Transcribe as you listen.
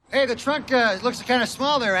Hey, the trunk looks kind of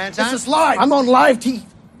small there, Anton. This is live. I'm on live TV.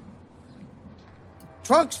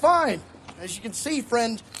 Trunk's fine. As you can see,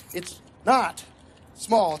 friend, it's not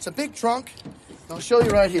small. It's a big trunk. I'll show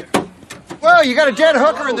you right here. Whoa, you got a dead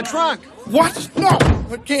hooker in the trunk. What? No,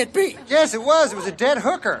 it can't be. Yes, it was. It was a dead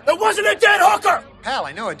hooker. It wasn't a dead hooker! Pal,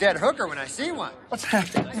 I know a dead hooker when I see one. What's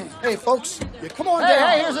happening? Hey, folks, you come on Hey, down.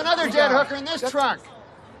 hey, here's another dead hooker in this trunk.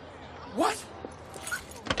 What?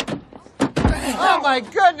 Oh, my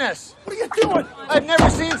goodness. What are you doing? I've never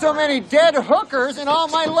seen so many dead hookers in all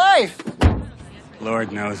my life.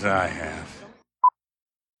 Lord knows I have.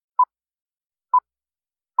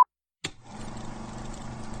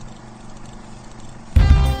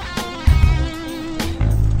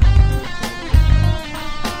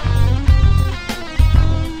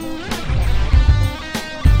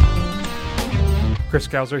 Chris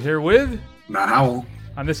Gauser here with Matt Howell.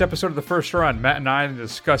 On this episode of The First Run, Matt and I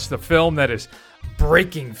discuss the film that is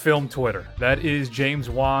breaking film Twitter. That is James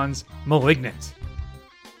Wan's Malignant.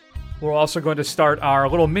 We're also going to start our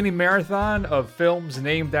little mini marathon of films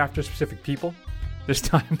named after specific people. This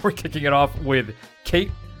time we're kicking it off with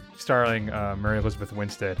Kate, starring Mary Elizabeth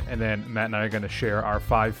Winstead. And then Matt and I are going to share our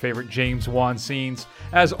 5 favorite James Wan scenes.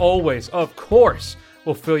 As always, of course,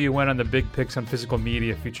 we'll fill you in on the big picks on physical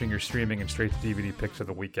media featuring your streaming and straight-to-DVD picks of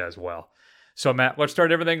the week as well. So, Matt, let's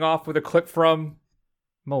start everything off with a clip from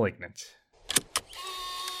Malignant.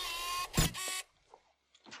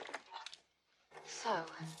 So,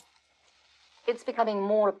 it's becoming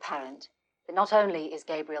more apparent that not only is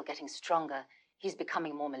Gabriel getting stronger, he's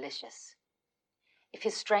becoming more malicious. If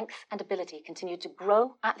his strength and ability continue to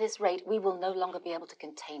grow at this rate, we will no longer be able to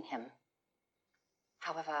contain him.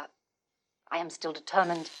 However, I am still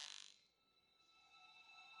determined.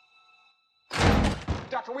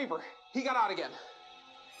 Dr. Weaver, he got out again.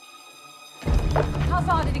 How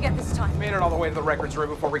far did he get this time? Made it all the way to the records room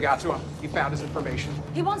before we got to him. He found his information.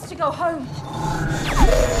 He wants to go home.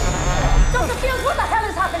 Dr. Fields, what the hell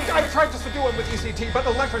is happening? I tried to subdue him with ECT, but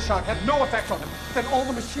electroshock had no effect on him. Then all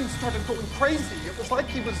the machines started going crazy. It was like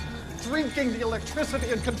he was drinking the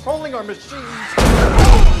electricity and controlling our machines.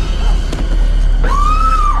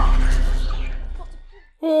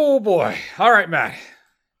 Oh, boy. All right, Matt.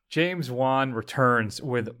 James Wan returns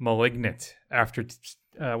with Malignant after,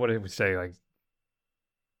 what did we say, like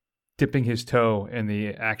dipping his toe in the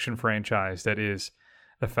action franchise that is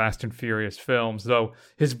the Fast and Furious films. Though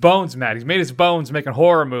his bones, Matt, he's made his bones making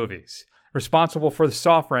horror movies. Responsible for the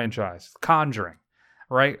Saw franchise, Conjuring,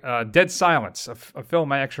 right? Dead Silence, a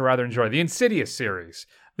film I actually rather enjoy. The Insidious series.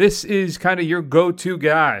 This is kind of your go-to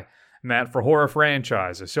guy, Matt, for horror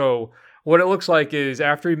franchises. So what it looks like is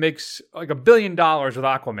after he makes like $1 billion with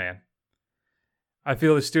Aquaman, I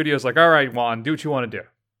feel the studio's like, all right, Juan, do what you want to do.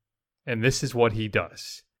 And this is what he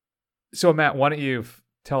does. So, Matt, why don't you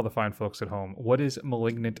tell the fine folks at home, what is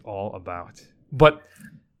Malignant all about? But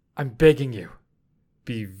I'm begging you,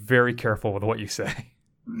 be very careful with what you say.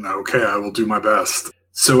 Okay, I will do my best.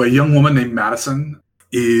 So a young woman named Madison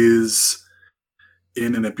is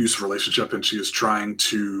in an abusive relationship, and she is trying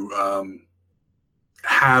to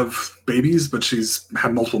have babies, but she's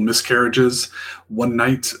had multiple miscarriages. One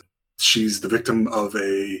night, she's the victim of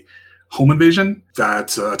a home invasion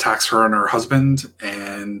that attacks her and her husband,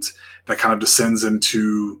 and that kind of descends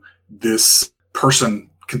into this person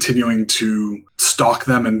continuing to stalk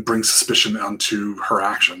them and bring suspicion onto her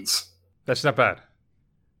actions. That's not bad.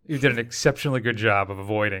 You did an exceptionally good job of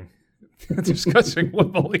avoiding discussing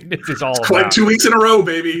what Malignant is all about. Like 2 weeks in a row,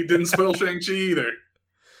 baby. Didn't spoil Shang-Chi either.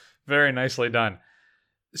 Very nicely done.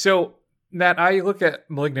 So, Matt, I look at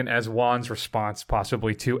Malignant as Wan's response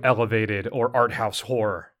possibly to elevated or art house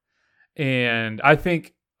horror. And I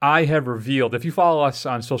think I have revealed, if you follow us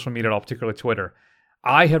on social media at all, particularly Twitter,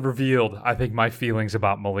 I have revealed, I think, my feelings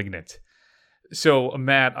about Malignant. So,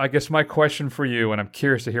 Matt, I guess my question for you, and I'm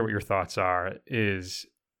curious to hear what your thoughts are, is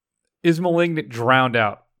Malignant drowned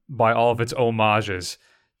out by all of its homages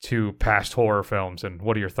to past horror films? And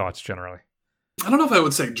what are your thoughts generally? I don't know if I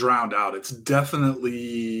would say drowned out. It's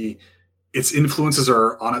definitely, its influences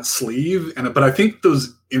are on its sleeve, but I think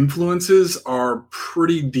those influences are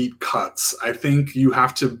pretty deep cuts. I think you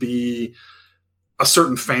have to be a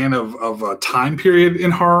certain fan of a time period in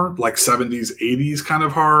horror, like 70s, 80s kind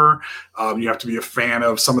of horror. You have to be a fan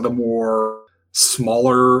of some of the more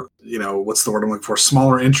smaller, what's the word I'm looking for?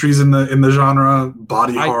 Smaller entries in the genre,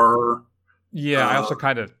 body horror. Yeah, I also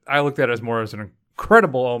I looked at it as more as an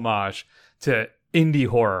incredible homage to indie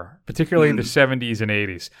horror, particularly in the 70s and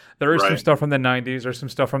 80s. There is some Right. stuff from the 90s, there's some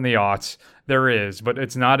stuff from the aughts. There is, but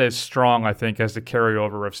it's not as strong, I think, as the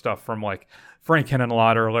carryover of stuff from like Frank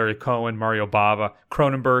Henenlotter, Larry Cohen, Mario Bava,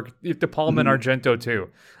 Cronenberg, De Palma and Argento too.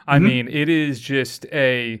 I mean, it is just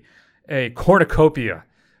a cornucopia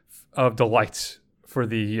of delights for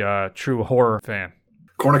the true horror fan.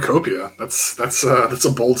 Cornucopia. That's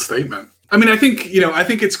a bold statement. I mean, I think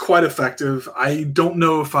it's quite effective. I don't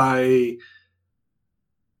know if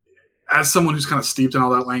as someone who's kind of steeped in all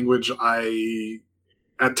that language, I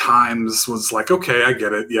at times was like, okay, I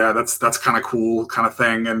get it. Yeah, that's kind of cool, kind of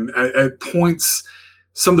thing. And at points,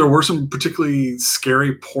 there were some particularly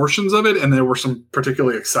scary portions of it, and there were some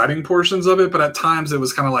particularly exciting portions of it. But at times, it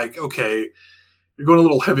was kind of like, okay, you're going a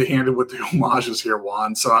little heavy-handed with the homages here,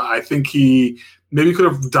 Juan. So I think he maybe could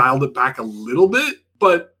have dialed it back a little bit,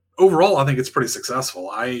 but overall, I think it's pretty successful.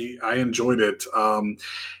 I enjoyed it,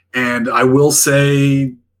 and I will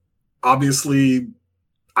say, obviously,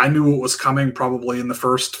 I knew what was coming probably in the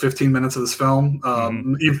first 15 minutes of this film,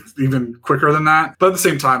 even quicker than that. But at the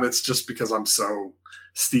same time, it's just because I'm so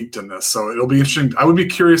steeped in this. So it'll be interesting. I would be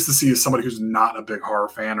curious to see if somebody who's not a big horror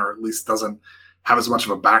fan, or at least doesn't have as much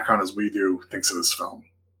of a background as we do, thinks of this film.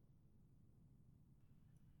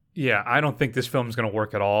 Yeah, I don't think this film is going to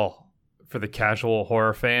work at all for the casual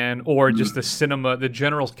horror fan or just the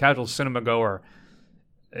general casual cinema goer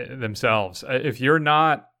themselves. If you're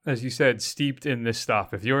not, as you said, steeped in this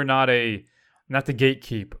stuff, if you're not the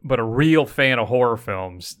gatekeep, but a real fan of horror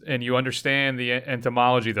films, and you understand the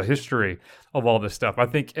entomology, the history of all this stuff, I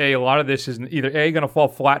think a lot of this is either going to fall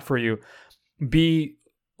flat for you, B,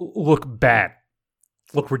 look bad,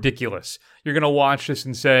 look ridiculous. You're going to watch this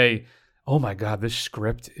and say, oh my God, this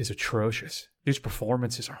script is atrocious. These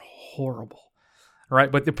performances are horrible. All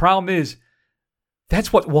right, but the problem is,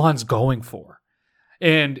 that's what Juan's going for.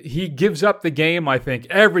 And he gives up the game, I think.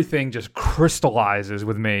 Everything just crystallizes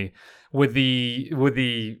with me with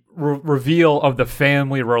the reveal of the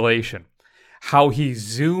family relation. How he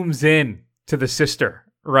zooms in to the sister,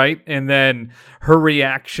 right? And then her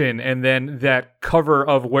reaction, and then that cover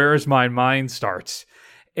of Where's My Mind starts.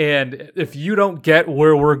 And if you don't get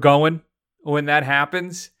where we're going when that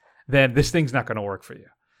happens, then this thing's not going to work for you.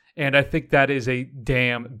 And I think that is a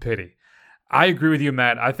damn pity. I agree with you,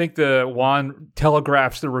 Matt. I think the Juan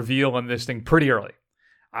telegraphs the reveal on this thing pretty early.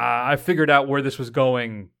 I figured out where this was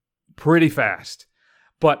going pretty fast.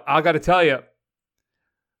 But I got to tell you,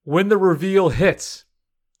 when the reveal hits,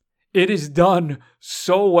 it is done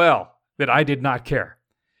so well that I did not care.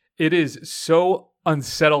 It is so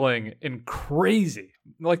unsettling and crazy.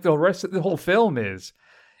 Like the rest of the whole film is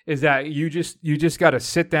that you just got to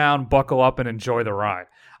sit down, buckle up, and enjoy the ride.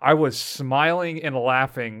 I was smiling and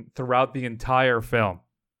laughing throughout the entire film.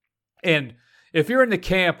 And if you're in the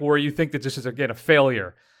camp where you think that this is, again, a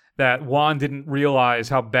failure, that Juan didn't realize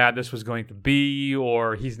how bad this was going to be,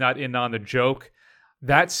 or he's not in on the joke,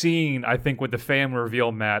 that scene, I think, with the family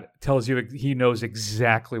reveal, Matt, tells you he knows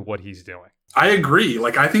exactly what he's doing. I agree.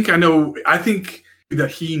 Like, I think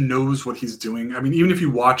that he knows what he's doing. I mean, even if you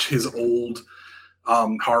watch his old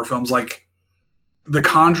horror films, like The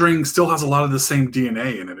Conjuring still has a lot of the same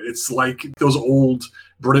DNA in it. It's like those old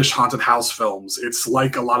British haunted house films. It's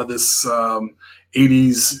like a lot of this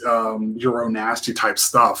 80s Euro nasty type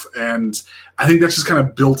stuff. And I think that's just kind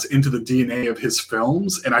of built into the DNA of his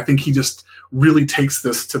films. And I think he just really takes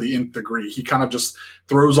this to the nth degree. He kind of just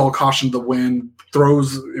throws all caution to the wind,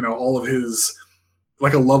 throws, all of his,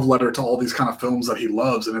 like a love letter to all these kind of films that he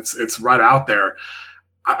loves. And it's right out there.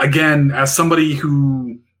 Again, as somebody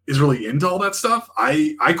who is really into all that stuff,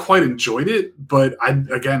 I quite enjoyed it, but I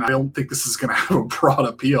don't think this is going to have a broad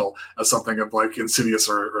appeal as something of like Insidious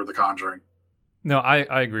or The Conjuring. No,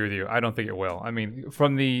 I agree with you. I don't think it will. I mean,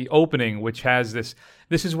 from the opening, which has this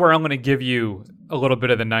is where I'm going to give you a little bit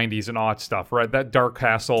of the 90s and aught stuff, right? That Dark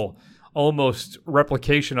Castle, almost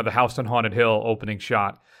replication of the House on Haunted Hill opening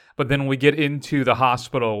shot. But then we get into the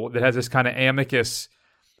hospital that has this kind of amicus,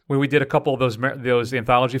 where we did a couple of those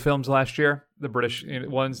anthology films last year, the British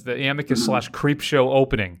ones, the amicus / creep show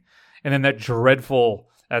opening, and then that dreadful,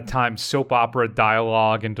 at times, soap opera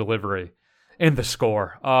dialogue and delivery. And the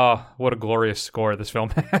score. Oh, what a glorious score this film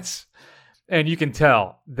has. And you can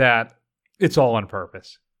tell that it's all on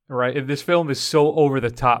purpose, right? This film is so over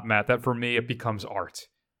the top, Matt, that for me it becomes art.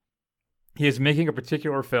 He is making a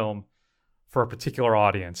particular film for a particular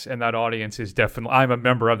audience, and that audience is definitely, I'm a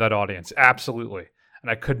member of that audience, absolutely.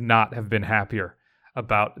 And I could not have been happier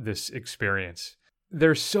about this experience.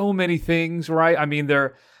 There's so many things, right? I mean,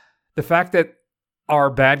 the fact that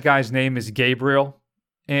our bad guy's name is Gabriel,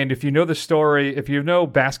 And if you know the story, if you know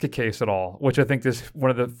Basket Case at all, which I think this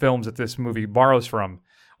one of the films that this movie borrows from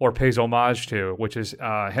or pays homage to, which is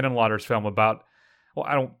Henenlotter's film about, well,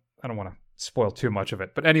 I don't want to spoil too much of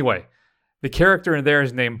it. But anyway, the character in there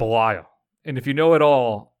is named Belial. And if you know at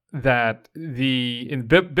all that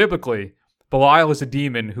biblically, Belial is a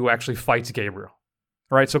demon who actually fights Gabriel.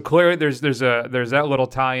 Right? So clearly there's that little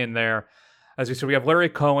tie-in there. As we said, we have Larry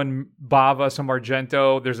Cohen, Bava, some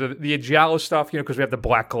Argento. There's the Giallo stuff, because we have the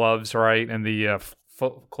black gloves, right? And the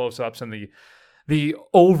close-ups and the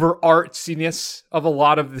over-artsiness of a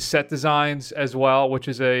lot of the set designs as well, which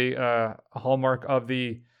is a hallmark of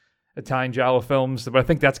the Italian Giallo films. But I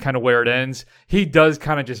think that's kind of where it ends. He does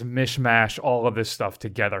kind of just mishmash all of this stuff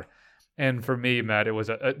together. And for me, Matt, it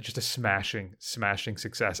was just a smashing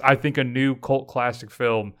success. I think a new cult classic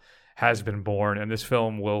film has been born, and this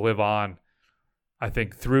film will live on, I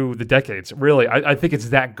think, through the decades. Really, I think it's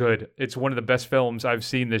that good. It's one of the best films I've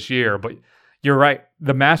seen this year. But you're right.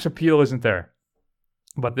 The mass appeal isn't there.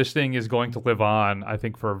 But this thing is going to live on, I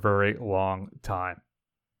think, for a very long time.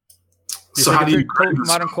 So how do you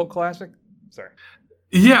modern cult classic? Sorry.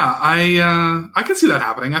 Yeah, I can see that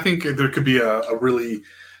happening. I think there could be a really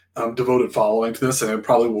devoted following to this, and it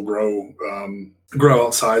probably will grow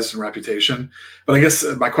outsized in reputation. But I guess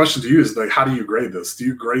my question to you is, like, how do you grade this? Do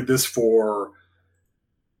you grade this for?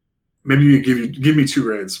 Maybe you give me 2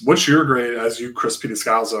 grades. What's your grade as you, Chris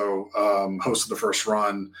Pietascalzo, hosted the first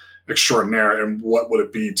run extraordinaire, and what would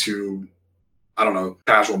it be to, I don't know,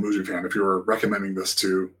 casual movie fan if you were recommending this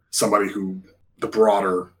to somebody who the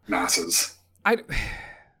broader masses? I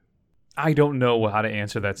don't know how to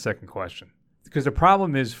answer that second question, because the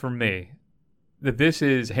problem is for me that this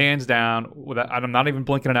is hands down, I'm not even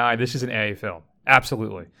blinking an eye, this is an A film.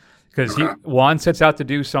 Absolutely. Because Juan sets out to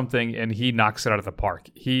do something and he knocks it out of the park.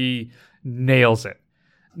 He nails it.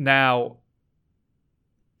 Now,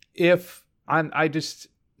 if I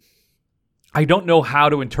don't know how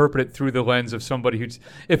to interpret it through the lens of somebody who's,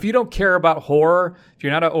 if you don't care about horror, if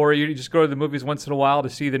you're not, or you just go to the movies once in a while to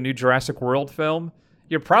see the new Jurassic World film,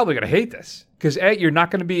 you're probably going to hate this. Because A, you're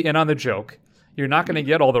not going to be in on the joke. You're not going to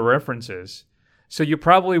get all the references. So you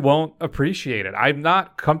probably won't appreciate it. I'm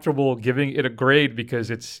not comfortable giving it a grade because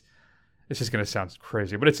this is going to sound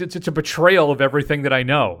crazy, but it's a betrayal of everything that I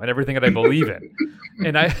know and everything that I believe in.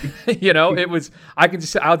 And I'll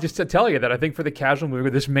just tell you that I think for the casual movie,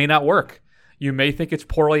 this may not work. You may think it's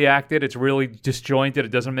poorly acted. It's really disjointed.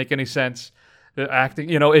 It doesn't make any sense. The acting,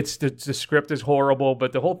 the script is horrible,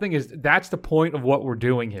 but the whole thing is, that's the point of what we're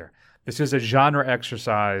doing here. This is a genre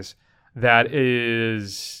exercise that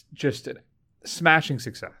is just a smashing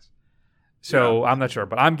success. So I'm not sure,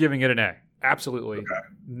 but I'm giving it an A. Absolutely. Okay.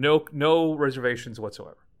 No reservations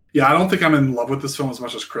whatsoever. Yeah, I don't think I'm in love with this film as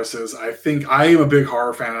much as Chris is. I think I am a big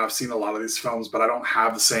horror fan, and I've seen a lot of these films, but I don't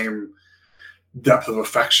have the same depth of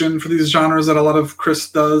affection for these genres that a lot of Chris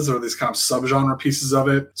does, or these kind of subgenre pieces of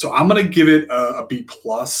it. So I'm going to give it a B+.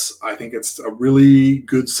 I think it's a really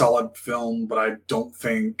good, solid film, but I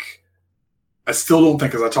still don't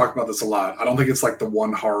think, because I talk about this a lot, I don't think it's like the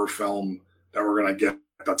one horror film that we're going to get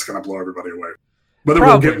that's going to blow everybody away. Whether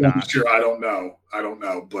Probably we'll get one this year, I don't know,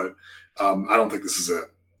 but I don't think this is it.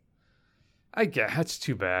 I guess that's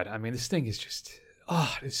too bad. I mean, this thing is just,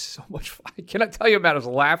 it's so much fun. I cannot tell you, Matt, I was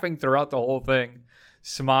laughing throughout the whole thing,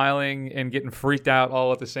 smiling and getting freaked out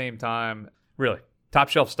all at the same time. Really, top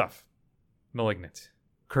shelf stuff. Malignant.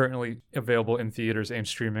 Currently available in theaters and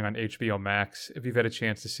streaming on HBO Max. If you've had a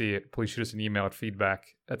chance to see it, please shoot us an email at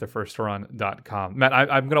feedback@thefirstrun.com. Matt,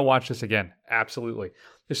 I'm going to watch this again. Absolutely.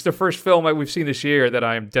 This is the first film that we've seen this year that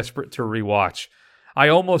I am desperate to rewatch.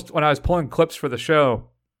 When I was pulling clips for the show,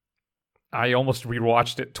 I almost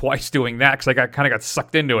rewatched it twice doing that, because I kind of got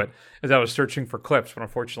sucked into it as I was searching for clips, but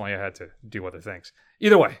unfortunately I had to do other things.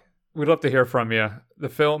 Either way, we'd love to hear from you. The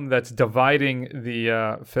film that's dividing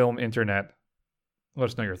the film internet. Let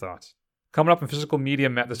us know your thoughts. Coming up in physical media,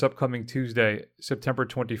 Matt, this upcoming Tuesday, September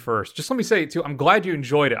 21st. Just let me say, too, I'm glad you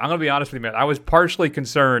enjoyed it. I'm going to be honest with you, Matt. I was partially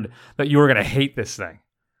concerned that you were going to hate this thing.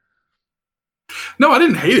 No, I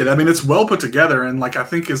didn't hate it. I mean, it's well put together. And I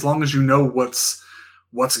think as long as you know what's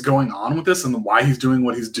going on with this and why he's doing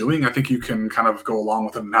what he's doing, I think you can kind of go along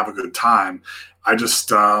with it and have a good time. I just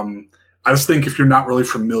think if you're not really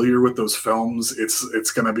familiar with those films,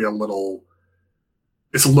 it's going to be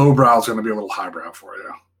it's lowbrow, it's going to be a little highbrow for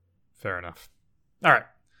you. Fair enough. All right.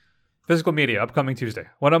 Physical media, upcoming Tuesday.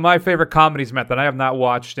 One of my favorite comedies, Matt, that I have not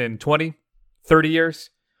watched in 20, 30 years.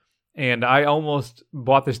 And I almost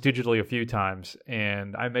bought this digitally a few times,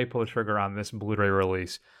 and I may pull the trigger on this Blu-ray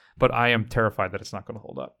release. But I am terrified that it's not going to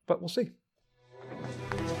hold up. But we'll see.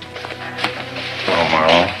 Hello,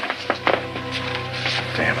 Marlo.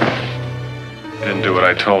 Damn it. You didn't do what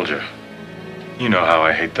I told you. You know how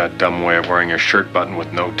I hate that dumb way of wearing your shirt button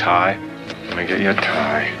with no tie. Let me get you a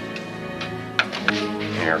tie.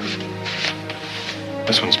 Here.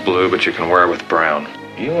 This one's blue, but you can wear it with brown.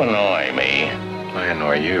 You annoy me. I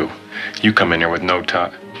annoy you. You come in here with no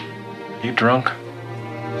tie. You drunk?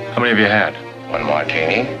 How many have you had? One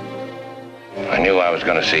martini. I knew I was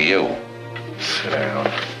going to see you. Sit down.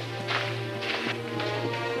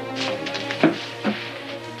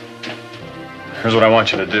 Here's what I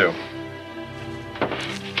want you to do.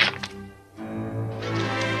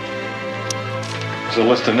 There's a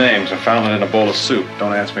list of names. I found it in a bowl of soup.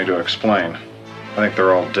 Don't ask me to explain. I think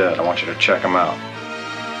they're all dead. I want you to check them out.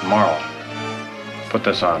 Marlon, put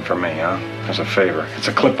this on for me, huh? As a favor. It's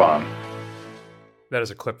a clip-on. That is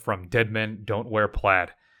a clip from Dead Men Don't Wear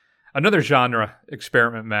Plaid. Another genre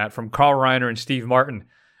experiment, Matt, from Carl Reiner and Steve Martin,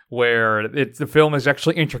 where the film is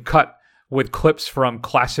actually intercut with clips from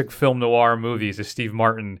classic film noir movies as Steve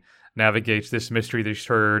Martin navigates this mystery. They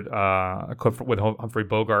heard a clip with Humphrey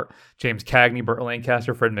Bogart, James Cagney, Burt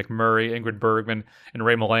Lancaster, Fred McMurray, Ingrid Bergman, and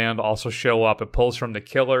Ray Milland also show up. It pulls from The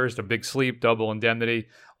Killers, The Big Sleep, Double Indemnity,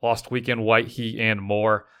 Lost Weekend, White Heat, and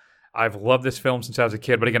more. I've loved this film since I was a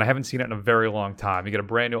kid, but again, I haven't seen it in a very long time. You get a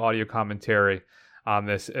brand new audio commentary on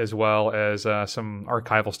this, as well as some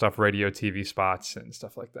archival stuff, radio, TV spots, and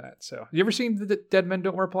stuff like that. So, you ever seen the Dead Men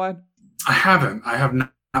Don't Wear Plaid? I haven't. I have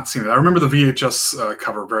not seen it. I remember the VHS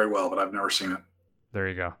cover very well, but I've never seen it. There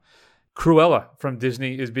you go. Cruella from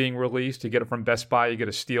Disney is being released. You get it from Best Buy. You get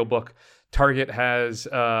a steelbook. Target has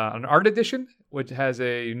an art edition, which has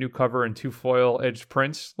a new cover and 2 foil-edged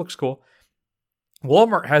prints. Looks cool.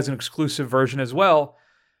 Walmart has an exclusive version as well,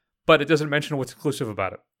 but it doesn't mention what's exclusive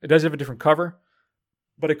about it. It does have a different cover,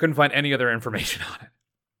 but I couldn't find any other information on it.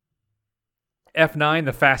 F9,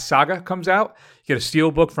 The Fast Saga, comes out. You get a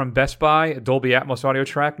steelbook from Best Buy, a Dolby Atmos audio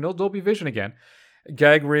track, no Dolby Vision again, a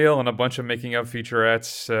gag reel, and a bunch of making-of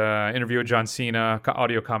featurettes, interview with John Cena,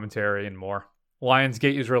 audio commentary, and more.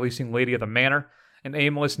 Lionsgate is releasing Lady of the Manor. An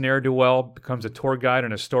aimless ne'er-do-well becomes a tour guide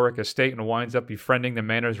on a historic estate and winds up befriending the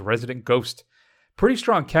manor's resident ghost. Pretty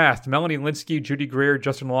strong cast. Melanie Linsky, Judy Greer,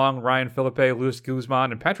 Justin Long, Ryan Philippe, Louis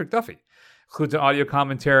Guzman, and Patrick Duffy. Includes an audio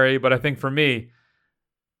commentary, but I think for me,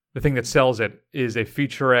 the thing that sells it is a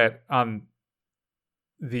featurette on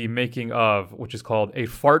the making of, which is called A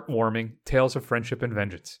Fart-Warming Tales of Friendship and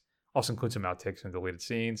Vengeance. Also includes some outtakes and deleted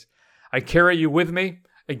scenes. I Carry You With Me.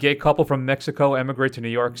 A gay couple from Mexico emigrate to New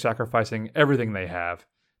York, sacrificing everything they have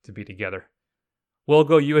to be together. Will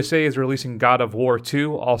Go USA is releasing God of War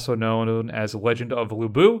 2, also known as Legend of Lu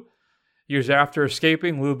Bu. Years after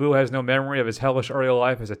escaping, Lu Bu has no memory of his hellish early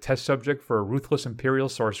life as a test subject for a ruthless imperial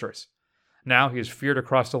sorceress. Now he is feared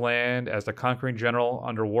across the land as the conquering general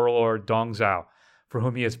under warlord Dong Zhao, for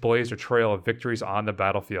whom he has blazed a trail of victories on the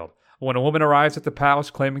battlefield. When a woman arrives at the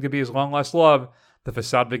palace claiming to be his long-lost love, the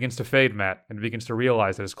facade begins to fade, Matt, and begins to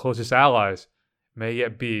realize that his closest allies may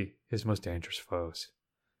yet be his most dangerous foes.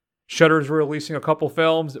 Shudder is releasing a couple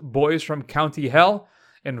films, Boys from County Hell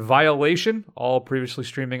and Violation, all previously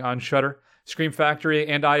streaming on Shudder. Scream Factory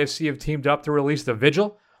and IFC have teamed up to release The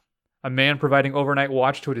Vigil. A man providing overnight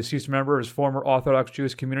watch to a deceased member of his former Orthodox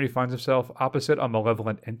Jewish community finds himself opposite a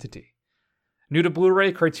malevolent entity. New to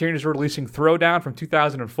Blu-ray, Criterion is releasing Throwdown from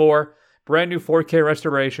 2004, brand new 4K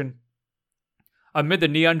restoration. Amid the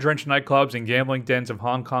neon-drenched nightclubs and gambling dens of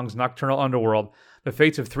Hong Kong's nocturnal underworld, the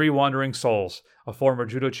fates of 3 wandering souls, a former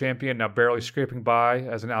judo champion now barely scraping by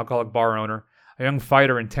as an alcoholic bar owner, a young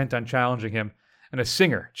fighter intent on challenging him, and a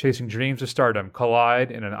singer chasing dreams of stardom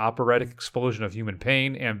collide in an operatic explosion of human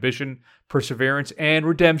pain, ambition, perseverance, and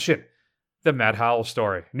redemption. The Matt Howell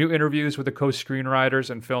Story. New interviews with the co-screenwriters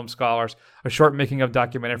and film scholars, a short making-of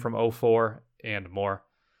documentary from '04, and more.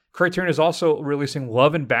 Criterion is also releasing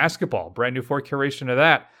Love and Basketball, brand new 4K curation of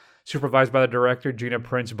that, supervised by the director Gina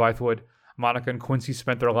Prince Bythewood. Monica and Quincy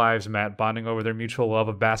spent their lives, Matt, bonding over their mutual love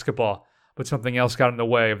of basketball, but something else got in the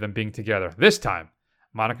way of them being together. This time,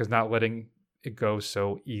 Monica's not letting it go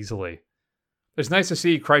so easily. It's nice to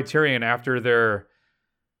see Criterion after their...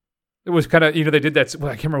 It was kind of, they did that...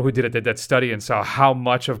 Well, I can't remember who did it, did that study and saw how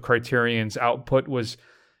much of Criterion's output was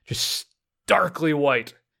just starkly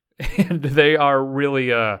white. And they are really...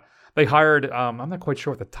 they hired... I'm not quite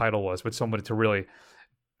sure what the title was, but someone to really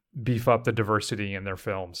beef up the diversity in their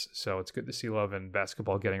films. So it's good to see Love and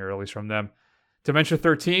Basketball getting a release from them. Dementia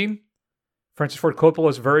 13... Francis Ford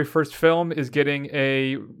Coppola's very first film is getting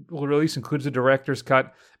a release, includes the director's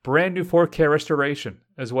cut. Brand new 4K restoration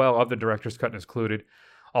as well of the director's cut included.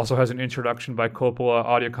 Also has an introduction by Coppola,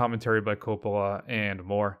 audio commentary by Coppola, and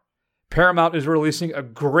more. Paramount is releasing a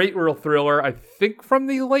great real thriller, I think from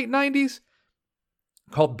the late 90s,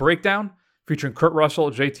 called Breakdown, featuring Kurt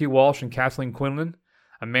Russell, J.T. Walsh, and Kathleen Quinlan.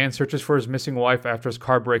 A man searches for his missing wife after his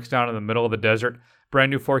car breaks down in the middle of the desert.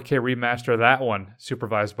 Brand new 4K remaster of that one,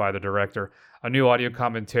 supervised by the director. A new audio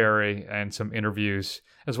commentary and some interviews,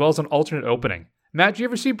 as well as an alternate opening. Matt, did you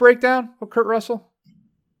ever see Breakdown with Kurt Russell?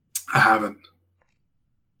 I haven't.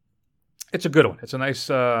 It's a good one. It's a nice,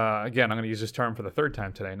 again, I'm going to use this term for the third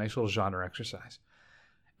time today, nice little genre exercise.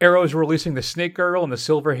 Arrow is releasing The Snake Girl and the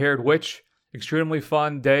Silver-Haired Witch. Extremely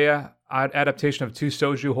fun Daya adaptation of two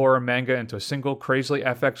soju horror manga into a single crazily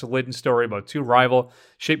FX-laden story about two rival,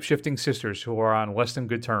 shape-shifting sisters who are on less than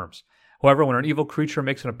good terms. However, when an evil creature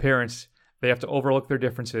makes an appearance, they have to overlook their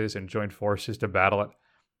differences and join forces to battle it.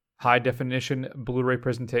 High-definition Blu-ray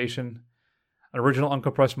presentation, an original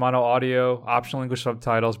uncompressed mono audio, optional English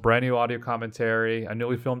subtitles, brand new audio commentary, a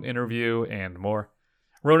newly filmed interview, and more.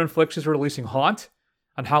 Ronin Flix is releasing Haunt.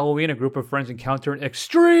 On Halloween, a group of friends encounter an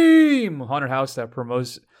extreme haunted house that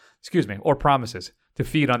promises to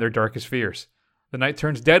feed on their darkest fears. The night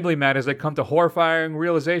turns deadly mad as they come to horrifying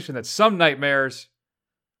realization that some nightmares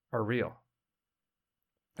are real.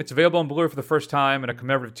 It's available on Blu-ray for the first time, and a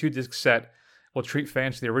commemorative 2-disc set will treat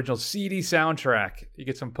fans to the original CD soundtrack. You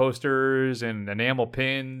get some posters and enamel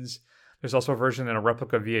pins. There's also a version in a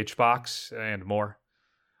replica VH box and more.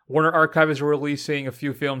 Warner Archive is releasing a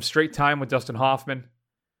few films. Straight Time with Dustin Hoffman.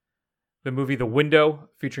 The movie The Window,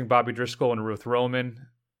 featuring Bobby Driscoll and Ruth Roman.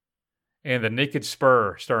 And The Naked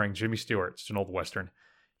Spur, starring Jimmy Stewart. It's an old Western.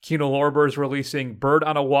 Kino Lorber is releasing Bird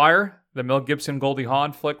on a Wire, the Mel Gibson Goldie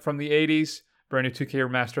Hawn flick from the 80s. Brand new 2K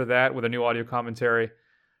remaster of that with a new audio commentary.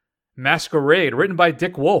 Masquerade, written by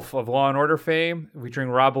Dick Wolf of Law & Order fame, featuring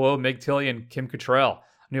Rob Lowe, Meg Tilly, and Kim Cattrall.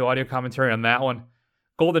 New audio commentary on that one.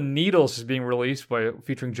 Golden Needles is being released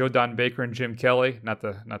featuring Joe Don Baker and Jim Kelly, not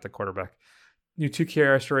the quarterback. New 2K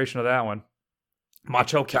restoration of that one.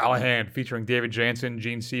 Macho Callahan, featuring David Jansen,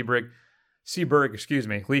 Gene Seberg,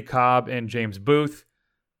 Lee Cobb, and James Booth.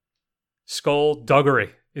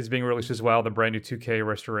 Skullduggery is being released as well, the brand new 2K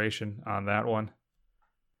restoration on that one.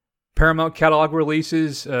 Paramount catalog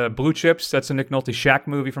releases Blue Chips, that's a Nick Nolte Shaq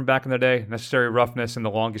movie from back in the day, Necessary Roughness and The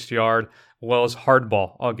Longest Yard, as well as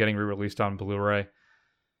Hardball, all getting re-released on Blu-ray.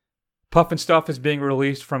 Puff and Stuff is being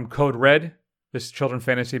released from Code Red, this children's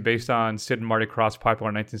fantasy based on Sid and Marty Krofft's popular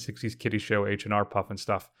 1960s kiddie show H&R Puff and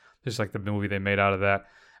Stuff, just like the movie they made out of that.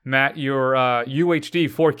 Matt, your UHD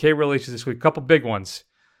 4K releases this week, couple big ones.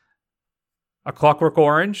 A Clockwork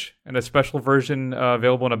Orange, and a special version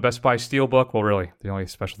available in a Best Buy Steelbook. Well, really, the only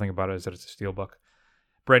special thing about it is that it's a Steelbook.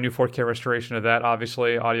 Brand new 4K restoration of that,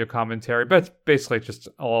 obviously, audio commentary, but it's basically just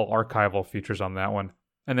all archival features on that one.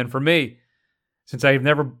 And then for me, since I've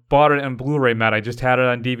never bought it on Blu-ray, Matt, I just had it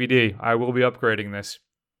on DVD. I will be upgrading this.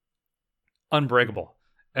 Unbreakable.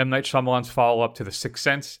 M. Night Shyamalan's follow-up to The Sixth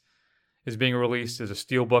Sense is being released as a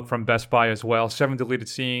Steelbook from Best Buy as well. 7 deleted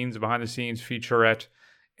scenes, behind-the-scenes featurette,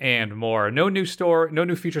 and more. No new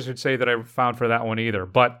features I'd say that I found for that one either,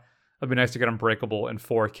 but it'd be nice to get Unbreakable in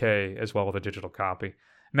 4K as well with a digital copy.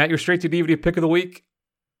 Matt, your straight to DVD pick of the week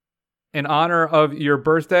in honor of your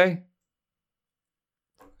birthday,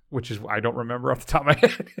 which is I don't remember off the top of my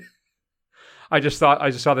head. I just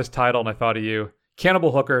saw this title and I thought of you.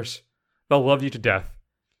 Cannibal Hookers, They'll Love You to Death.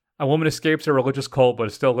 A woman escapes a religious cult but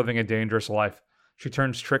is still living a dangerous life. She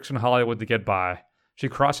turns tricks in Hollywood to get by. She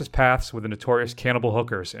crosses paths with the notorious cannibal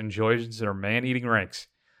hookers and joins their man-eating ranks.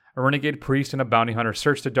 A renegade priest and a bounty hunter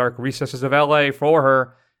search the dark recesses of L.A. for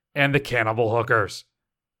her and the cannibal hookers.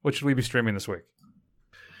 What should we be streaming this week?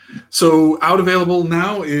 So out available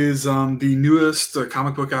now is the newest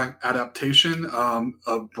comic book adaptation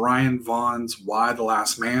of Brian Vaughan's Y: The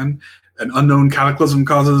Last Man. An unknown cataclysm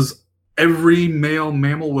causes every male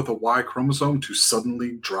mammal with a Y chromosome to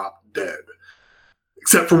suddenly drop dead.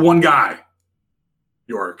 Except for one guy,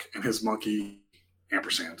 Yorick, and his monkey,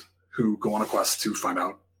 Ampersand, who go on a quest to find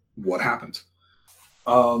out what happened.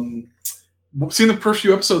 Seen the first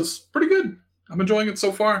few episodes, pretty good. I'm enjoying it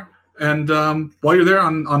so far. And while you're there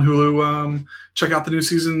on Hulu, check out the new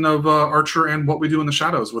season of Archer and What We Do in the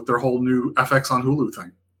Shadows with their whole new FX on Hulu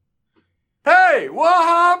thing. Hey, what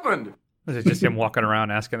happened? Is it just him walking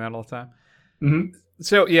around asking that all the time? Mm-hmm.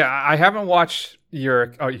 So, yeah, I haven't watched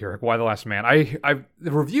Yorick, Why the Last Man.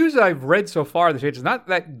 The reviews I've read so far, the shade is not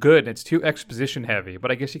that good. It's too exposition heavy,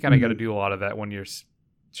 but I guess you kind of got to do a lot of that when your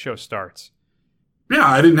show starts. Yeah,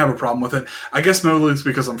 I didn't have a problem with it. I guess mostly it's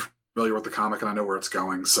because I'm familiar with the comic and I know where it's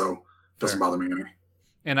going, so it doesn't bother me any.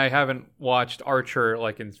 And I haven't watched Archer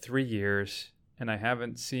in 3 years, and I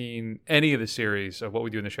haven't seen any of the series of What We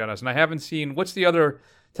Do in the Shadows, and I haven't seen, what's the other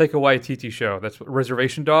Taika Waititi show? That's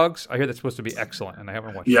Reservation Dogs. I hear that's supposed to be excellent, and I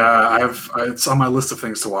haven't watched it. Yeah, it's on my list of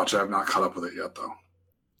things to watch. I have not caught up with it yet, though.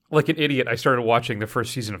 like an idiot, I started watching the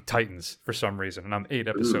first season of Titans for some reason, and I'm 8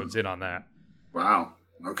 episodes in on that. Wow.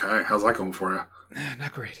 Okay. How's that going for you?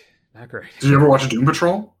 Not great. Not great. Did you ever watch Doom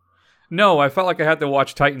Patrol? No, I felt like I had to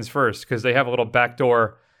watch Titans first because they have a little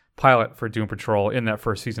backdoor pilot for Doom Patrol in that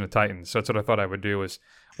first season of Titans. So that's what I thought I would do is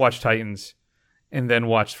watch Titans and then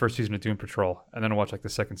watch the first season of Doom Patrol and then watch like the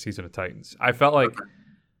second season of Titans. I felt like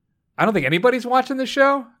I don't think anybody's watching this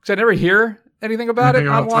show because I never hear anything about it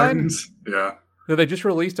online. Titans? Yeah. They just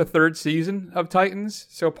released a third season of Titans.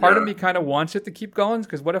 So part of me kind of wants it to keep going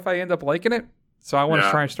because what if I end up liking it? So I want to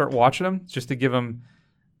try and start watching them just to give them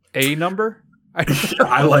a number.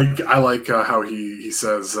 I like how he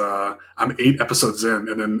says I'm 8 episodes in,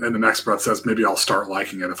 and then in the next breath says maybe I'll start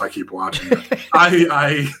liking it if I keep watching it.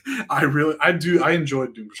 I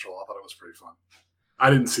enjoyed Doom Patrol. I thought it was pretty fun. I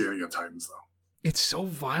didn't see any of Titans though. It's so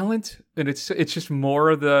violent, and it's just more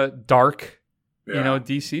of the dark,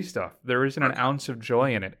 DC stuff. There isn't an ounce of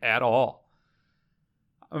joy in it at all.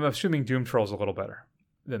 I'm assuming Doom Patrol's a little better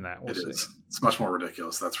than that. We'll see. It's much more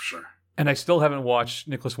ridiculous, that's for sure. And I still haven't watched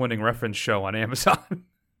Nicholas Winding Refn's show on Amazon.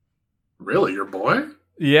 Really? Your boy?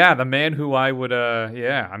 Yeah, the man who I would,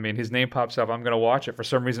 his name pops up. I'm going to watch it. For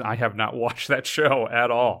some reason, I have not watched that show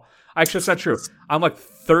at all. Actually, that's not true. I'm like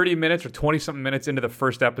 30 minutes or 20-something minutes into the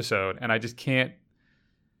first episode, and I just can't.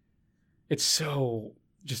 It's so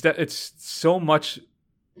much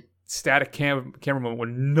static camera movement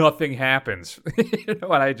when nothing happens.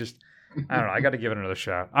 And I don't know. I got to give it another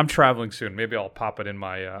shot. I'm traveling soon. Maybe I'll pop it in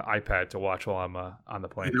my iPad to watch while I'm on the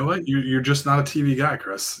plane. You know what? You're just not a TV guy,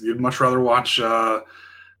 Chris. You'd much rather watch The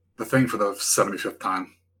Thing for the 75th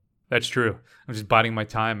time. That's true. I'm just biding my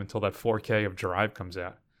time until that 4K of Drive comes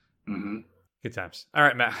out. Mm-hmm. Good times. All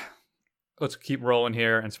right, Matt. Let's keep rolling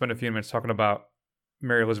here and spend a few minutes talking about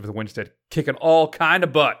Mary Elizabeth Winstead kicking all kind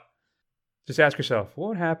of butt. Just ask yourself, what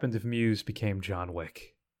would happen if Muse became John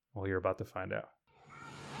Wick? Well, you're about to find out.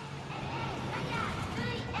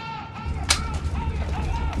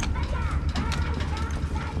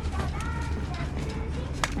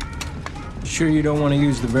 Sure you don't want to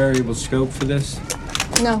use the variable scope for this?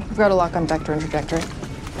 No, I've got a lock on vector and trajectory.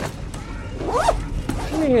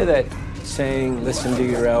 You hear that saying, listen to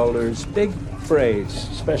your elders? Big phrase,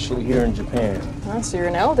 especially here in Japan. Oh, so you're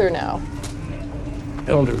an elder now.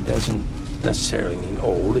 Elder doesn't necessarily mean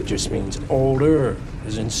old, it just means older,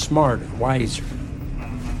 as in smarter, wiser.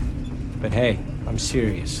 But hey, I'm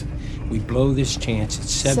serious. We blow this chance at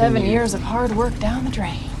 7 years of hard work down the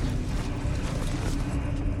drain.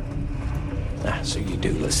 So you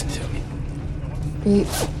do listen to me.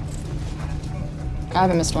 I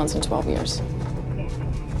haven't missed once in 12 years.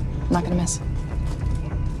 I'm not gonna miss.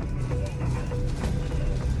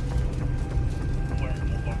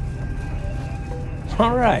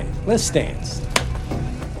 All right, let's dance.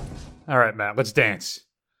 All right, Matt, let's dance.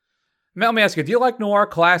 Matt, let me ask you, do you like noir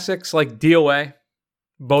classics like DOA?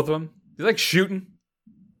 Both of them? Do you like shooting?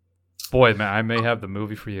 Boy, Matt, I may have the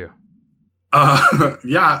movie for you.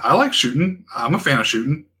 Yeah, I like shooting. I'm a fan of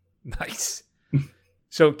shooting. Nice.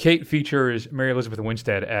 So Kate features Mary Elizabeth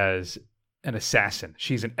Winstead as an assassin.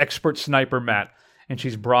 She's an expert sniper, Matt, and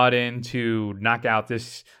she's brought in to knock out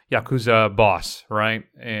this Yakuza boss, right?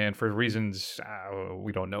 And for reasons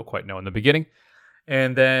we don't quite know in the beginning.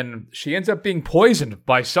 And then she ends up being poisoned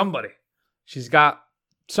by somebody. She's got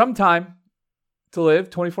some time to live,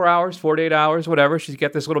 24 hours, 48 hours, whatever. She's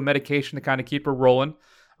got this little medication to kind of keep her rolling.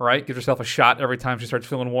 Right, gives herself a shot every time she starts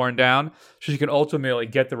feeling worn down so she can ultimately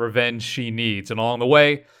get the revenge she needs. And along the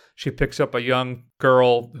way, she picks up a young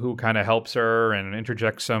girl who kind of helps her and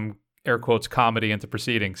interjects some, air quotes, comedy into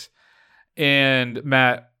proceedings. And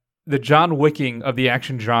Matt, the John Wicking of the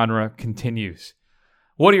action genre continues.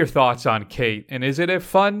 What are your thoughts on Kate? And is it a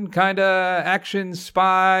fun kind of action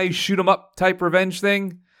spy, shoot 'em up type revenge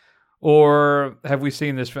thing? Or have we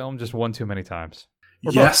seen this film just one too many times?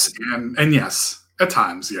 Yes, and yes. At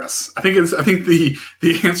times, yes. I think the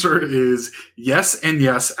answer is yes and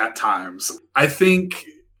yes at times. I think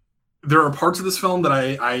there are parts of this film that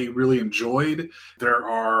I really enjoyed. There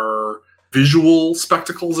are visual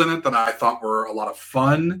spectacles in it that I thought were a lot of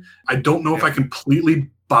fun. I don't know if I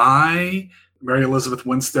completely buy Mary Elizabeth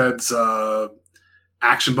Winstead's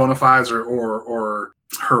action bona fides or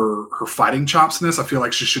her fighting chops in this. I feel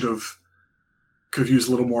like she could have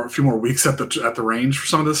used a few more weeks at the range for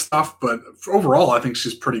some of this stuff, but overall, I think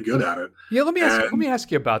she's pretty good at it. Yeah, let me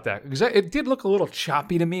ask you about that because it did look a little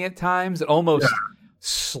choppy to me at times, almost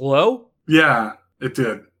slow. Yeah, it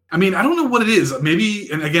did. I mean, I don't know what it is.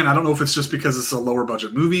 Maybe, and again, I don't know if it's just because it's a lower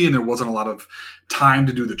budget movie and there wasn't a lot of time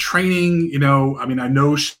to do the training. You know, I mean, I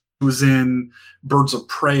know was in Birds of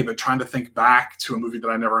Prey, but trying to think back to a movie that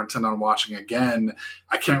I never intend on watching again,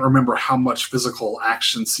 I can't remember how much physical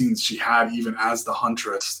action scenes she had even as the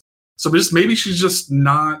Huntress. So maybe she's just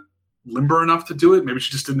not limber enough to do it. Maybe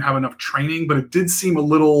she just didn't have enough training, but it did seem a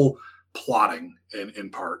little plotting in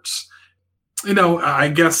parts. I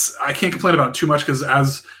guess I can't complain about it too much because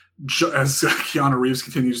as Keanu Reeves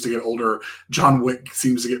continues to get older, John Wick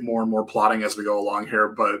seems to get more and more plotting as we go along here.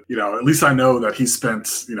 But, at least I know that he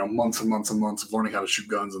spent, months and months and months of learning how to shoot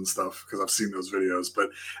guns and stuff because I've seen those videos. But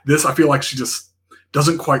this, I feel like she just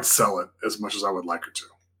doesn't quite sell it as much as I would like her to.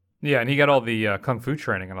 Yeah, and he got all the kung fu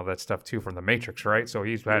training and all that stuff, too, from The Matrix, right? So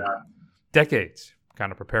he's had decades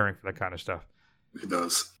kind of preparing for that kind of stuff. He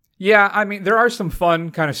does. Yeah, I mean, there are some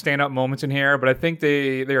fun kind of stand-up moments in here, but I think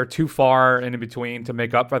they are too far in between to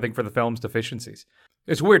make up, I think, for the film's deficiencies.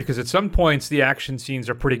 It's weird because at some points the action scenes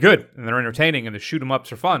are pretty good and they're entertaining and the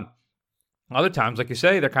shoot-'em-ups are fun. Other times, like you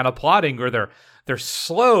say, they're kind of plotting or they're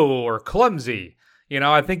slow or clumsy.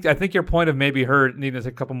 I think your point of maybe her needing to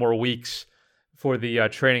take a couple more weeks for the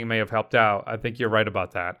training may have helped out. I think you're right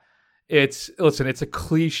about that. It's a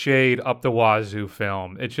cliched up the wazoo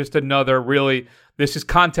film. It's just another this is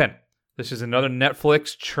content. This is another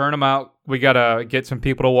Netflix, churn them out. We got to get some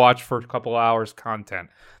people to watch for a couple hours content.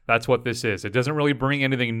 That's what this is. It doesn't really bring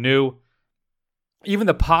anything new. Even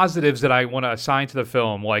the positives that I want to assign to the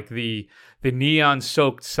film, like the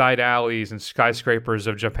neon-soaked side alleys and skyscrapers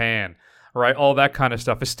of Japan, right? All that kind of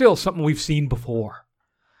stuff is still something we've seen before.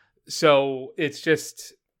 So it's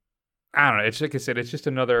just, I don't know. It's like I said, it's just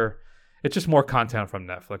more content from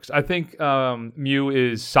Netflix. I think Mew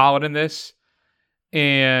is solid in this.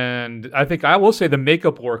 And I think I will say the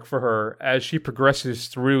makeup work for her as she progresses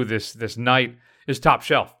through this night is top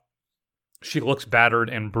shelf. She looks battered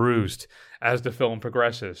and bruised as the film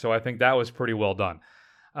progresses. So I think that was pretty well done.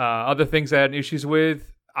 Other things I had issues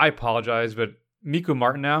with, I apologize, but Miku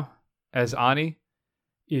Martineau as Ani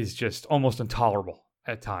is just almost intolerable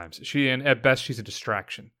at times. At best, she's a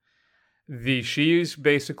distraction. She's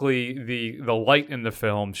basically the light in the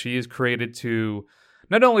film. She is created to...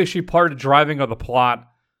 Not only is she part of the driving of the plot,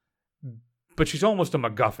 but she's almost a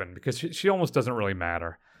MacGuffin because she almost doesn't really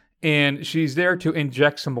matter. And she's there to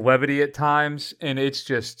inject some levity at times, and it's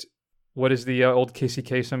just, what is the old Casey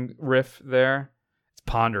Kasem riff there? It's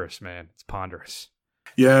ponderous, man. It's ponderous.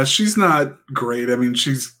 Yeah, she's not great. I mean,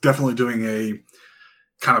 she's definitely doing a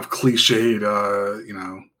kind of cliched,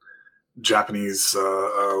 Japanese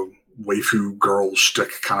waifu girl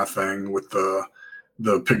shtick kind of thing with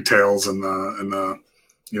the pigtails and the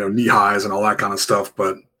knee highs and all that kind of stuff.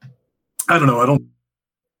 But I don't know.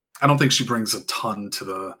 I don't think she brings a ton to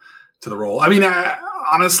the role. I mean,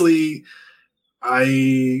 honestly,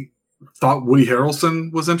 I thought Woody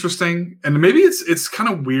Harrelson was interesting, and maybe it's kind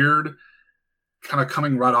of weird, kind of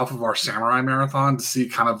coming right off of our samurai marathon to see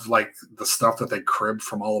kind of like the stuff that they cribbed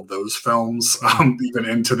from all of those films, even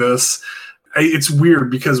into this. It's weird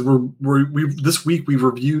because we this week we've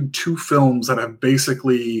reviewed two films that have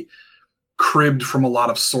basically cribbed from a lot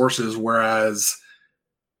of sources, whereas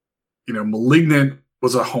Malignant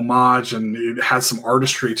was a homage and it has some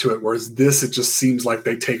artistry to it, whereas this, it just seems like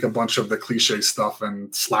they take a bunch of the cliche stuff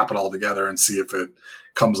and slap it all together and see if it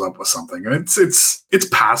comes up with something. And it's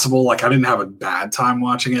passable. Like, I didn't have a bad time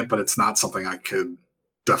watching it, but it's not something I could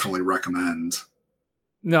definitely recommend.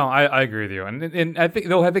 No, I agree with you. And I think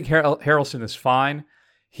Harrelson is fine.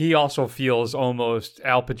 He also feels almost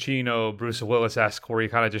Al Pacino, Bruce Willis-esque, where he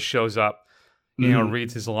kind of just shows up,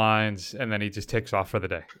 reads his lines, and then he just takes off for the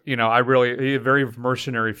day. He a very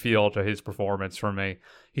mercenary feel to his performance for me.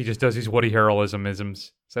 He just does these Woody Harrelson-isms.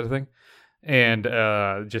 Is that a thing? And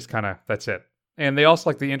just kind of, that's it. And they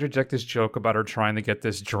also interject this joke about her trying to get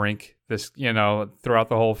this drink, throughout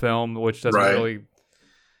the whole film, which doesn't really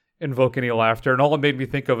invoke any laughter. And all it made me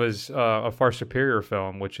think of is a far superior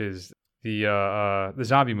film, which is the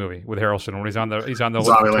zombie movie with Harrelson, when he's on the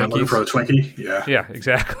Zombieland, looking for the Twinkie. Yeah,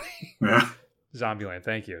 exactly. Yeah. Zombieland,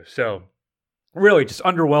 thank you. So, really, just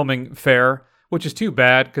underwhelming fare, which is too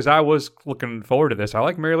bad because I was looking forward to this. I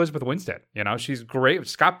like Mary Elizabeth Winstead. She's great.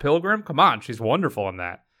 Scott Pilgrim, come on, she's wonderful in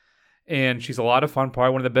that, and she's a lot of fun.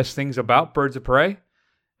 Probably one of the best things about Birds of Prey.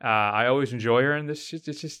 I always enjoy her, and it's just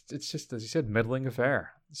as you said, middling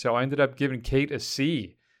affair. So I ended up giving Kate a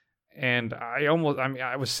C, and I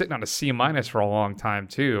was sitting on a C- for a long time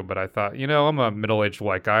too. But I thought, I'm a middle-aged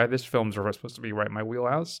white guy. This film's supposed to be right in my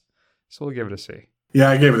wheelhouse. So we'll give it a C. Yeah,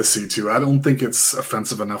 I gave it a C too. I don't think it's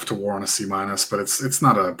offensive enough to warrant a C-, but it's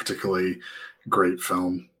not a particularly great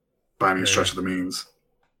film by any stretch of the means.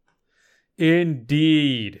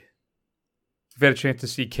 Indeed. If you had a chance to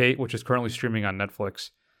see Kate, which is currently streaming on Netflix,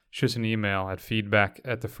 shoot us an email at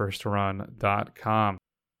feedback@thefirstrun.com.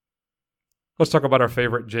 Let's talk about our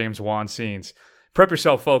favorite James Wan scenes. Prep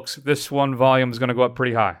yourself, folks. This one volume is going to go up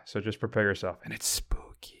pretty high, so just prepare yourself. And it's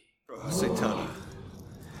spooky. Satana,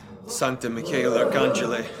 Sancta Michaela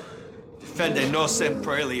Arcangele, defende nos in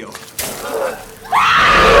prelio.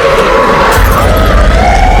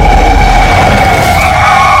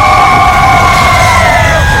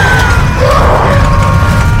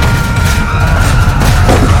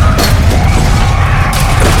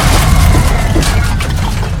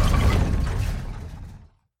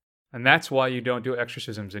 And that's why you don't do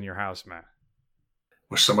exorcisms in your house, Matt.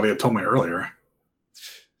 Wish somebody had told me earlier.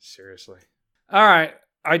 Seriously. All right.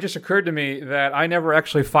 It just occurred to me that I never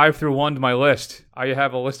actually 5 through 1'd my list. I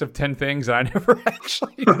have a list of 10 things that I never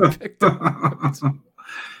actually picked up.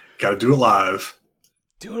 Gotta do it live.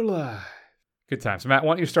 Do it live. Good times. Matt,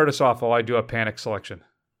 why don't you start us off while I do a panic selection?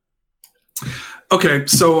 Okay,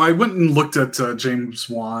 so I went and looked at James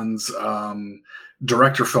Wan's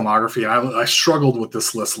director filmography, and I struggled with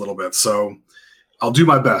this list a little bit, so I'll do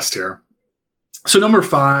my best here. So number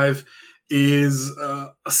 5 is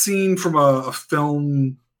a scene from a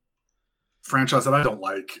film franchise that I don't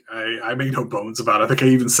like. I make no bones about it. I think I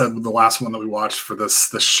even said with the last one that we watched for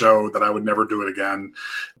this show that I would never do it again.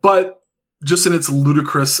 But just in its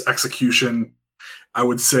ludicrous execution, I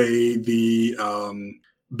would say the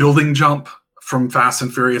building jump from Fast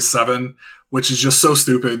and Furious 7, which is just so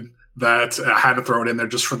stupid that I had to throw it in there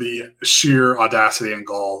just for the sheer audacity and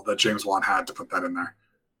gall that James Wan had to put that in there.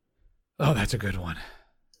 Oh, that's a good one.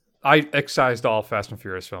 I excised all Fast and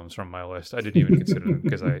Furious films from my list. I didn't even consider them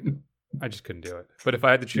because I just couldn't do it. But if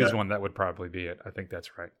I had to choose one, that would probably be it. I think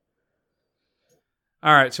that's right.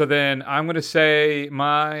 All right, so then I'm going to say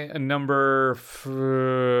my number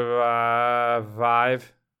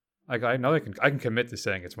 5. Like I know I can commit to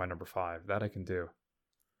saying it's my number 5. That I can do.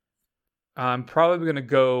 I'm probably going to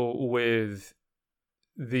go with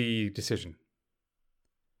The Decision.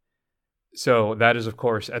 So that is, of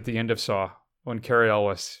course, at the end of Saw, when Cary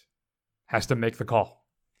Elwes has to make the call.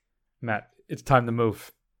 Matt, it's time to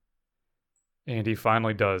move. And he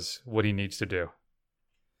finally does what he needs to do.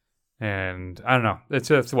 And I don't know. It's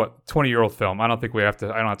what, 20-year-old film. I don't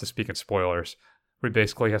have to speak in spoilers. Where he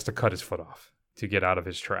basically has to cut his foot off to get out of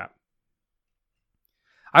his trap.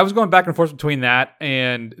 I was going back and forth between that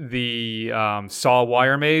and the Saw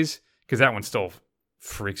wire maze, because that one still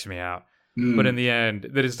freaks me out. But in the end,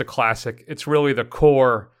 that is the classic. It's really the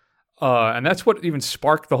core, and that's what even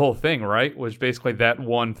sparked the whole thing, right? Was basically that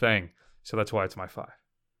one thing. So that's why it's my 5.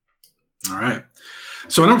 All right.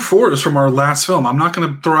 So number 4 is from our last film. I'm not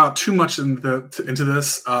going to throw out too much into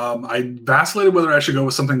this. I vacillated whether I should go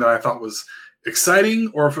with something that I thought was exciting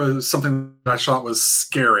or if it was something that I thought was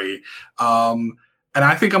scary. And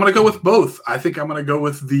I think I'm going to go with both. I think I'm going to go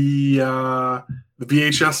with the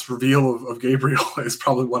VHS reveal of Gabriel is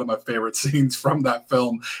probably one of my favorite scenes from that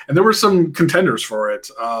film. And there were some contenders for it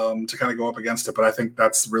to kind of go up against it, but I think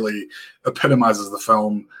that's really epitomizes the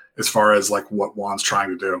film as far as like what Wan's trying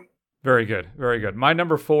to do. Very good. Very good. My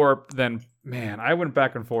number 4, then, man, I went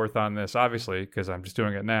back and forth on this, obviously, because I'm just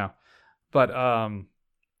doing it now. But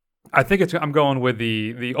I think I'm going with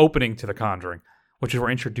the opening to The Conjuring, which is we're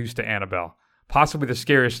introduced to Annabelle. Possibly the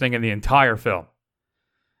scariest thing in the entire film,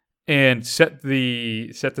 and set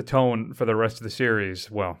the tone for the rest of the series.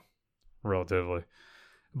 Well, relatively,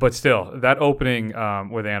 but still, that opening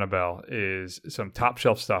with Annabelle is some top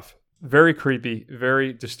shelf stuff. Very creepy,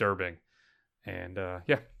 very disturbing, and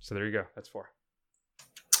so there you go. That's 4.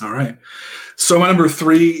 All right. So my number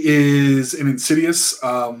 3 is in Insidious,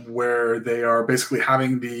 where they are basically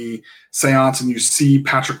having the seance and you see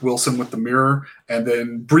Patrick Wilson with the mirror. And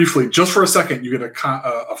then briefly, just for a second, you get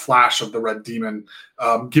a flash of the red demon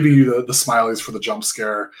giving you the smileys for the jump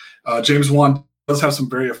scare. James Wan does have some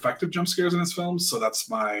very effective jump scares in his films. So that's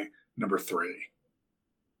my number 3.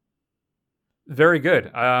 Very good.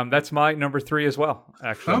 That's my number 3 as well,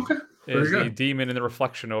 actually. Okay. Very is good. The demon in the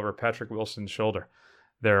reflection over Patrick Wilson's shoulder.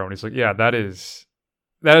 There, when he's like, yeah, that is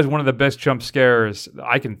one of the best jump scares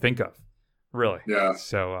I can think of, really. Yeah.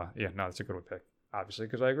 So, that's a good one pick, obviously,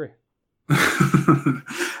 because I agree.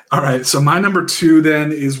 All right, so my number 2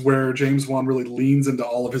 then is where James Wan really leans into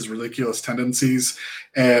all of his ridiculous tendencies.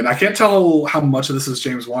 And I can't tell how much of this is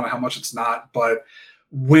James Wan and how much it's not, but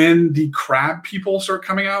when the crab people start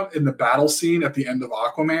coming out in the battle scene at the end of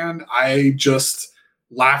Aquaman, I just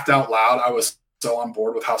laughed out loud. I was so on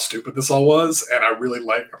board with how stupid this all was, and I really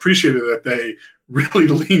appreciated that they really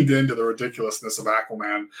leaned into the ridiculousness of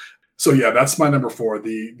Aquaman. So yeah, that's my number 4,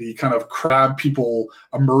 the kind of crab people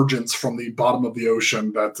emergence from the bottom of the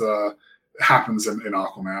ocean that happens in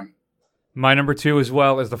Aquaman. My number 2 as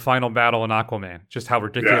well is the final battle in Aquaman. Just how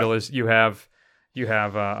ridiculous you have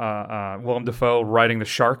Willem Dafoe riding the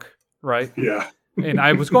shark, right? Yeah. And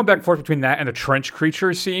I was going back and forth between that and the trench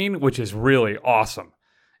creature scene, which is really awesome.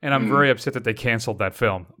 And I'm very upset that they canceled that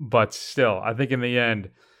film. But still, I think in the end,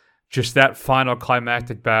 just that final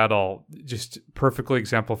climactic battle just perfectly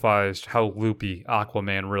exemplifies how loopy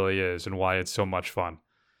Aquaman really is and why it's so much fun.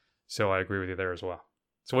 So I agree with you there as well.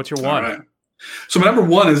 So what's your one? All right. So my number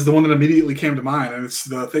 1 is the one that immediately came to mind, and it's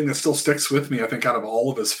the thing that still sticks with me, I think, out of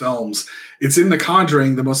all of his films. It's in The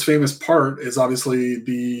Conjuring. The most famous part is obviously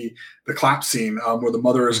the clap scene where the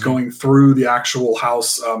mother is going through the actual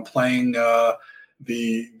house playing the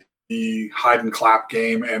hide and clap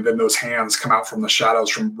game, and then those hands come out from the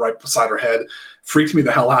shadows from right beside her head. Freaked me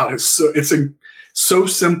the hell out. It's so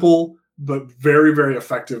simple, but very, very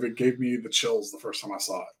effective. It gave me the chills the first time I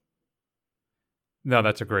saw it. No,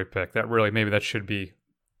 that's a great pick. Maybe that should be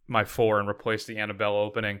my 4 and replace the Annabelle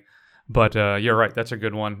opening. But you're right. That's a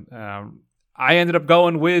good one. I ended up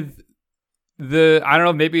going with I don't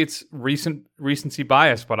know, maybe it's recency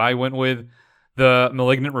bias, but I went with the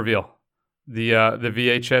Malignant reveal. The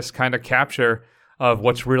VHS kind of capture of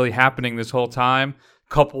what's really happening this whole time,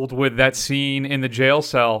 coupled with that scene in the jail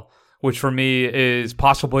cell, which for me is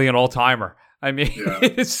possibly an all-timer. I mean,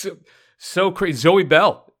 it's so crazy. Zoe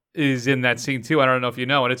Bell is in that scene too. I don't know if you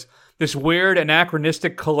know. And it's this weird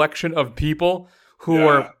anachronistic collection of people who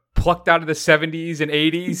are plucked out of the 70s and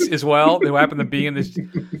 80s as well, who happen to be in this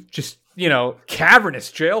just,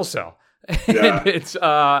 cavernous jail cell. And it's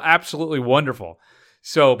absolutely wonderful.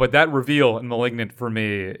 So, but that reveal in Malignant for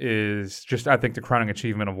me is just, I think, the crowning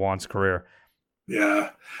achievement of Wan's career. Yeah.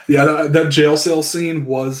 That jail cell scene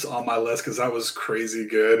was on my list because that was crazy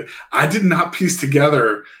good. I did not piece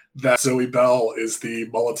together that Zoe Bell is the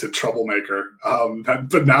mulleted troublemaker.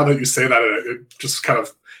 But now that you say that, it just kind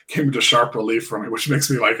of came into sharp relief for me, which makes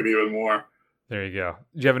me like it even more. There you go.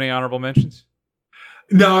 Do you have any honorable mentions?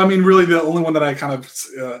 No, I mean, really, the only one that I kind of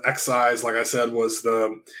excised, like I said, was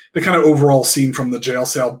the kind of overall scene from the jail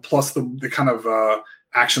cell, plus the kind of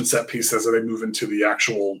action set pieces as they move into the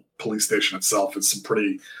actual police station itself. It's some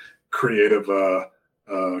pretty creative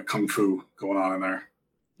kung fu going on in there.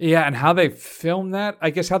 Yeah, and how they film that, I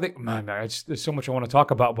guess there's so much I want to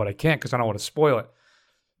talk about, but I can't because I don't want to spoil it.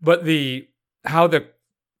 But how the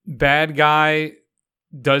bad guy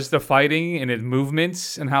does the fighting and his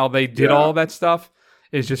movements and how they did all that stuff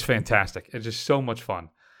is just fantastic. It's just so much fun.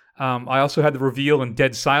 I also had the reveal in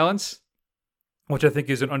Dead Silence, which I think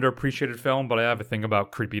is an underappreciated film, but I have a thing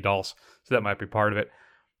about creepy dolls, so that might be part of it.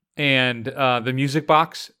 And the music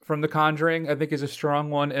box from The Conjuring, I think, is a strong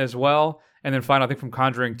one as well. And then finally, I think from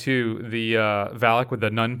Conjuring 2, the Valak with the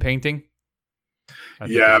nun painting.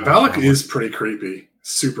 Valak is pretty creepy.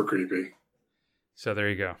 Super creepy. So there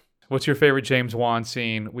you go. What's your favorite James Wan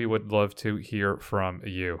scene? We would love to hear from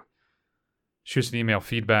you. Shoot us an email,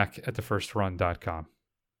 feedback@thefirstrun.com.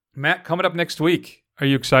 Matt, coming up next week. Are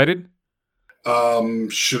you excited?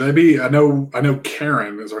 Should I be? I know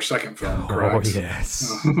Karen is our second film, correct? Oh,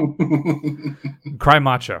 yes. Cry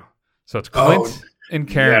Macho. So it's Clint and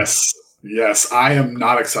Karen. Yes. I am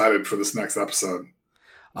not excited for this next episode.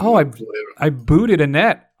 I booted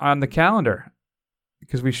Annette on the calendar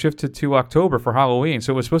because we shifted to October for Halloween.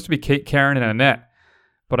 So it was supposed to be Kate, Karen, and Annette.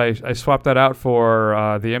 But I swapped that out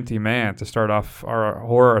for The Empty Man to start off our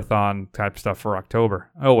horror-a-thon type stuff for October.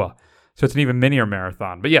 Oh, well. So it's an even minier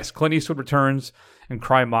marathon. But yes, Clint Eastwood returns in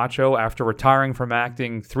Cry Macho after retiring from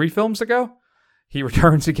acting 3 films ago. He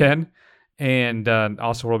returns again. And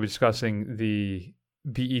also we'll be discussing the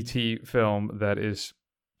BET film that is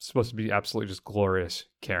supposed to be absolutely just glorious,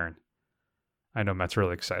 Karen. I know Matt's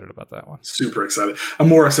really excited about that one. Super excited. I'm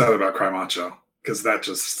more excited about Cry Macho because that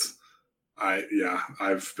just...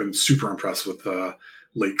 I've been super impressed with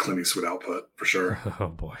late Clint Eastwood output for sure. Oh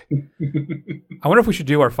boy! I wonder if we should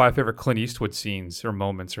do our 5 favorite Clint Eastwood scenes or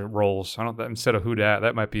moments or roles. I don't know, instead of who dat.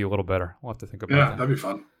 That might be a little better. We'll have to think about that. Yeah, that'd be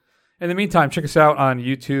fun. In the meantime, check us out on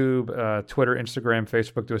YouTube, Twitter, Instagram,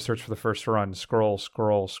 Facebook. Do a search for The First Run. Scroll.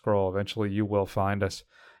 Eventually, you will find us.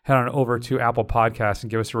 Head on over to Apple Podcasts and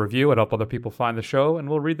give us a review. It'll help other people find the show, and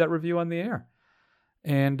we'll read that review on the air.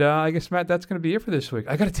 And I guess, Matt, that's going to be it for this week.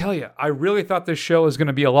 I got to tell you, I really thought this show was going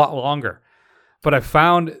to be a lot longer. But I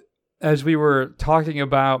found, as we were talking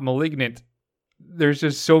about Malignant, there's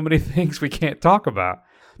just so many things we can't talk about.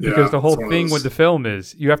 Because the whole thing with the film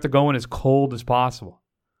is you have to go in as cold as possible.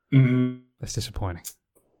 Mm-hmm. That's disappointing.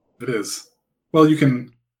 It is. Well, you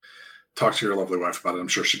can talk to your lovely wife about it. I'm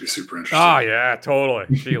sure she'd be super interested. Oh, yeah,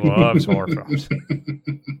 totally. She loves horror films.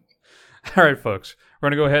 All right, folks. We're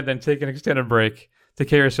going to go ahead and take an extended break. Take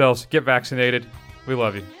care of yourselves. Get vaccinated. We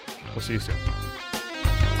love you. We'll see you soon.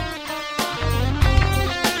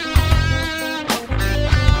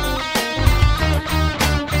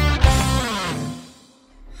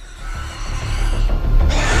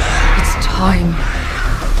 It's time.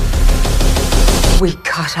 We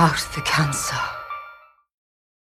cut out the cancer.